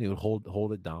 He would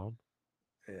hold it down,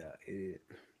 Yeah, idiot.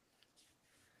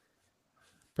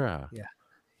 bro. Yeah,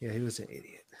 yeah, he was an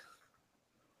idiot.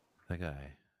 That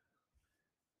guy.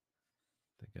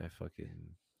 That guy fucking.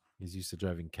 He's used to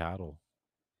driving cattle.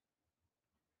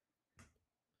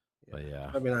 Yeah, But yeah,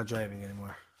 probably not driving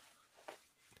anymore.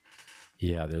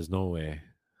 yeah. There's no way.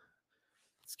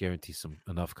 Let's guarantee some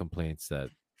enough complaints that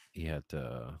he had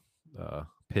to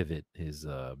pivot his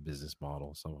business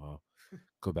model somehow.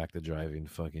 Go back to driving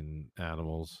fucking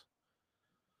animals.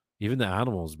 Even the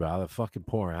animals, bro. The fucking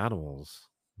poor animals.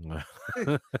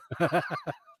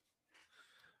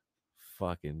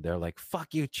 Fucking, they're like,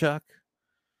 fuck you, Chuck.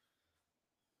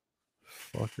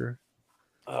 Fucker.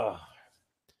 Oh. All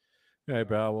right,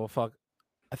 bro. Well, fuck.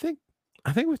 I think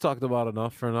I think we've talked about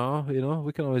enough for now.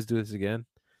 We can always do this again.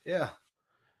 Yeah,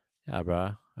 Yeah, bro. I let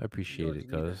me know appreciate if it,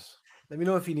 you need a. cuz Let me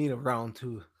know if you need a round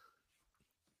two.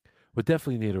 we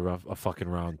definitely need a fucking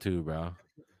round two, bro.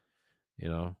 You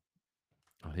know,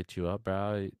 I'll hit you up,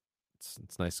 bro.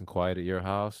 It's nice and quiet at your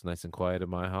house, nice and quiet at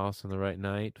my house on the right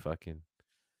night. Fucking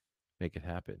make it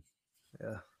happen.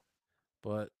 Yeah.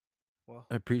 But Well,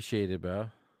 I appreciate it, bro.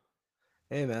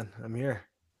 hey man, I'm here.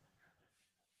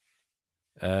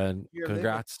 And Here living.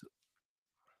 congrats.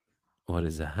 What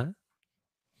is that? Huh?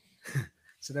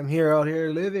 Said I'm here out here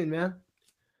living, man.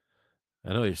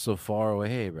 I know you're so far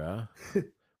away, bro.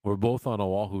 We're both on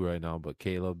Oahu right now, but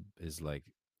Caleb is like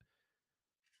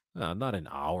Not an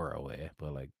hour away,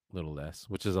 but like a little less,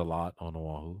 which is a lot on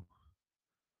Oahu.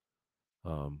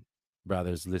 Um,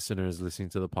 Brothers, listeners listening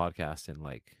to the podcast, and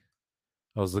like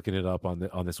I was looking it up on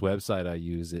this website I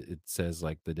use. It says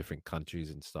like the different countries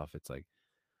and stuff. It's like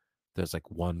there's like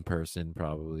one person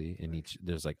probably in each.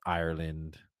 There's like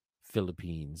Ireland,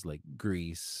 Philippines, like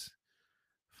Greece,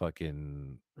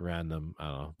 fucking random. I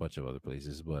don't know, a bunch of other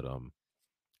places, but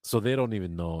so they don't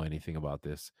even know anything about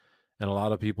this. And a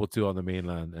lot of people too on the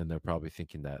mainland, and they're probably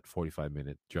thinking that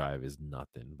 45-minute drive is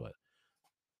nothing, but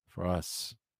for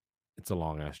us, it's a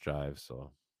long ass drive.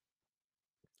 So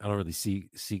I don't really see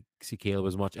Caleb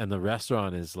as much. And the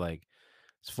restaurant is like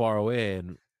it's far away,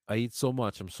 and I eat so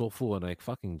much. I'm so full, and I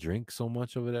fucking drink so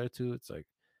much over there too. It's like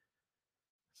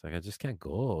I just can't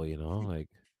go. Like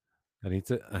I need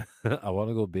to. I want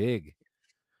to go big.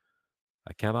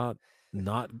 I cannot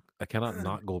not. I cannot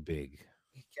not go big.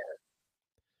 You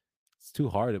It's too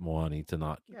hard at Moani to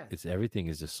not. can't. It's everything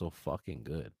is just so fucking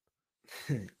good.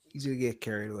 Easy to get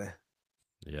carried away.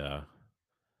 Yeah,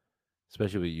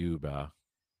 especially with you, bro.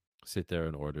 Sit there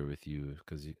and order with you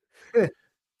because you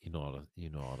know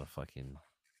all the fucking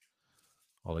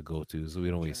all the go tos. So we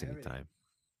don't waste Try any everything. time.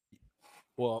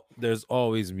 Well, there's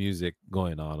always music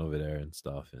going on over there and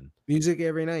stuff, and Music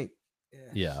every night. Yes.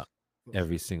 yeah,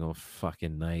 every single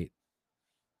fucking night.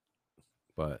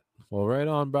 But well, right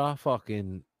on, bro.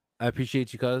 Fucking, I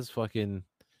appreciate you, cuz fucking.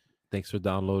 Thanks for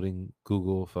downloading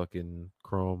Google fucking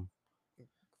Chrome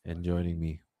and joining Fucking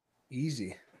me.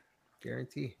 easy.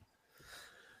 Guarantee.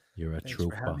 You're a Thanks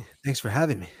for having trooper. me. Thanks for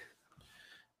having me.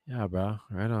 Yeah, bro.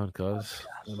 Right on, cuz.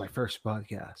 On my first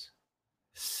podcast.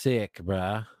 Sick,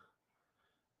 bruh.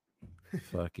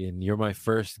 Fucking, you're my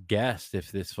first guest.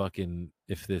 If this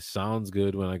sounds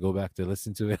good when I go back to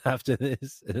listen to it after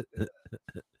this,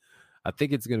 I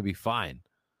think it's gonna be fine.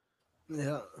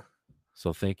 Yeah.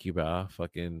 So thank you, bruh.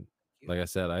 Fucking, You. like I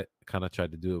said, I kind of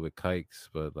tried to do it with kikes,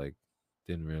 but like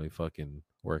didn't really fucking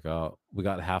work out. We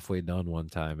got halfway done one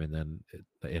time, and then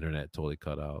the internet totally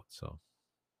cut out. So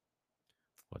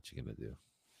what you gonna do?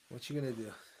 What you gonna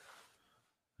do?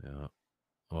 Yeah.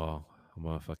 Well, I'm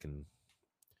gonna fucking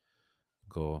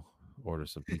go order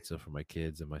some pizza for my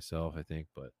kids and myself, I think.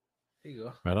 But There you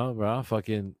go. right on, bro.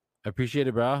 Fucking I appreciate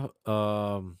it, bro.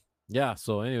 Yeah.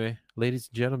 So anyway, ladies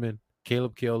and gentlemen,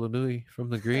 Caleb Keolanui from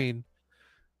the Green.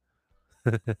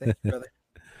 Thank you, brother.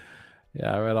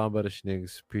 Yeah, right on, Butter Schnigs.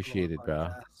 Aloha Appreciate it, bro.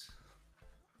 podcast.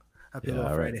 Happy Yeah, Aloha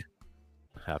all right. Friday.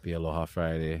 Happy Aloha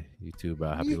Friday. You too, bro.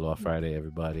 Happy Yeet. Aloha Friday,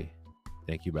 everybody.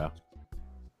 Thank you, bro.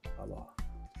 Aloha.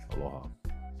 Aloha.